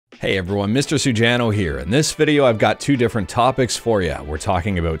Hey everyone, Mr. Sujano here. In this video, I've got two different topics for you. We're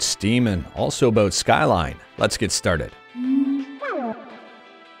talking about Steam and also about Skyline. Let's get started.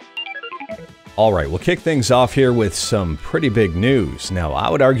 Alright, we'll kick things off here with some pretty big news. Now, I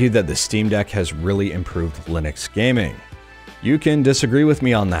would argue that the Steam Deck has really improved Linux gaming. You can disagree with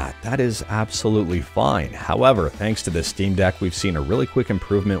me on that. That is absolutely fine. However, thanks to the Steam Deck, we've seen a really quick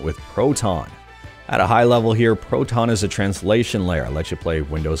improvement with Proton. At a high level here, Proton is a translation layer, lets you play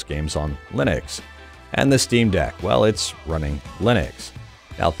Windows games on Linux. And the Steam Deck, well, it's running Linux.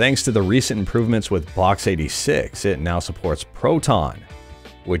 Now, thanks to the recent improvements with Box86, it now supports Proton,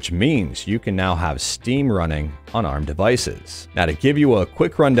 which means you can now have Steam running on ARM devices. Now, to give you a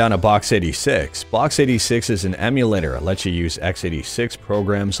quick rundown of Box86, Box86 is an emulator that lets you use x86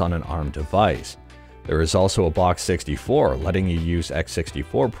 programs on an ARM device. There is also a Box64 letting you use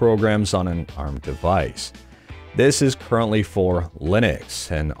x64 programs on an ARM device. This is currently for Linux.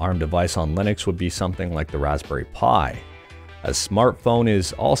 An ARM device on Linux would be something like the Raspberry Pi. A smartphone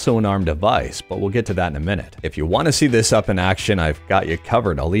is also an ARM device, but we'll get to that in a minute. If you want to see this up in action, I've got you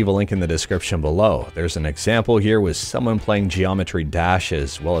covered. I'll leave a link in the description below. There's an example here with someone playing Geometry Dash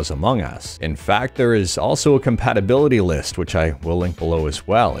as well as Among Us. In fact, there is also a compatibility list, which I will link below as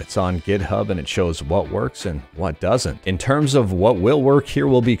well. It's on GitHub and it shows what works and what doesn't. In terms of what will work here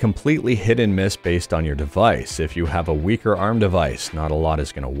will be completely hit and miss based on your device. If you have a weaker ARM device, not a lot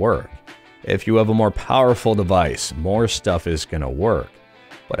is going to work. If you have a more powerful device, more stuff is going to work.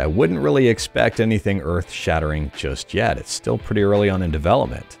 But I wouldn't really expect anything earth-shattering just yet. It's still pretty early on in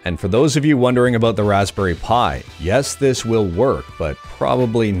development. And for those of you wondering about the Raspberry Pi, yes, this will work, but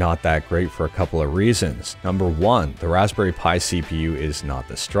probably not that great for a couple of reasons. Number one, the Raspberry Pi CPU is not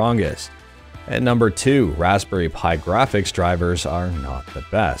the strongest. And number two, Raspberry Pi graphics drivers are not the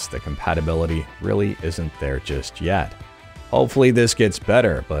best. The compatibility really isn't there just yet. Hopefully this gets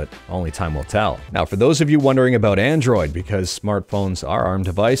better, but only time will tell. Now, for those of you wondering about Android, because smartphones are ARM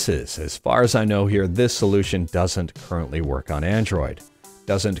devices, as far as I know here, this solution doesn't currently work on Android.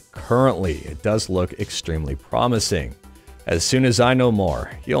 Doesn't currently. It does look extremely promising. As soon as I know more,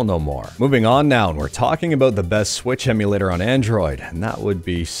 you'll know more. Moving on now, and we're talking about the best Switch emulator on Android, and that would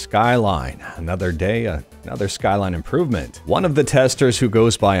be Skyline. Another day, another Skyline improvement. One of the testers who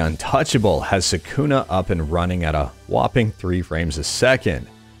goes by Untouchable has Sujano up and running at a whopping 3 frames a second.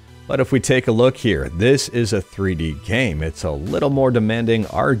 But if we take a look here, this is a 3D game. It's a little more demanding,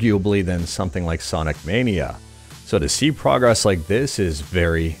 arguably, than something like Sonic Mania. So to see progress like this is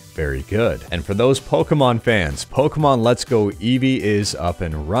very, very good. And for those Pokemon fans, Pokemon Let's Go Eevee is up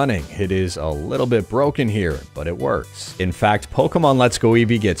and running. It is a little bit broken here, but it works. In fact, Pokemon Let's Go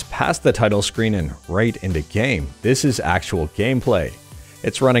Eevee gets past the title screen and right into game. This is actual gameplay.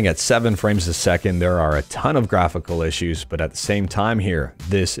 It's running at 7 frames a second. There are a ton of graphical issues, but at the same time here,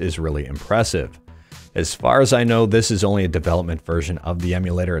 this is really impressive. As far as I know, this is only a development version of the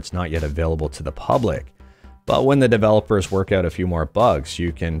emulator. It's not yet available to the public. But when the developers work out a few more bugs,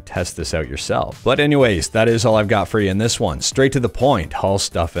 you can test this out yourself. But anyways, that is all I've got for you in this one. Straight to the point, all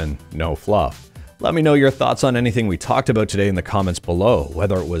stuff and no fluff. Let me know your thoughts on anything we talked about today in the comments below,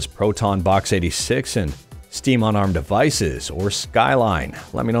 whether it was Proton Box86 and Steam on ARM devices or Skyline.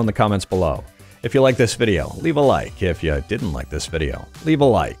 Let me know in the comments below. If you like this video, leave a like. If you didn't like this video, leave a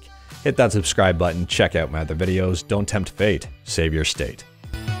like. Hit that subscribe button, check out my other videos. Don't tempt fate, save your state.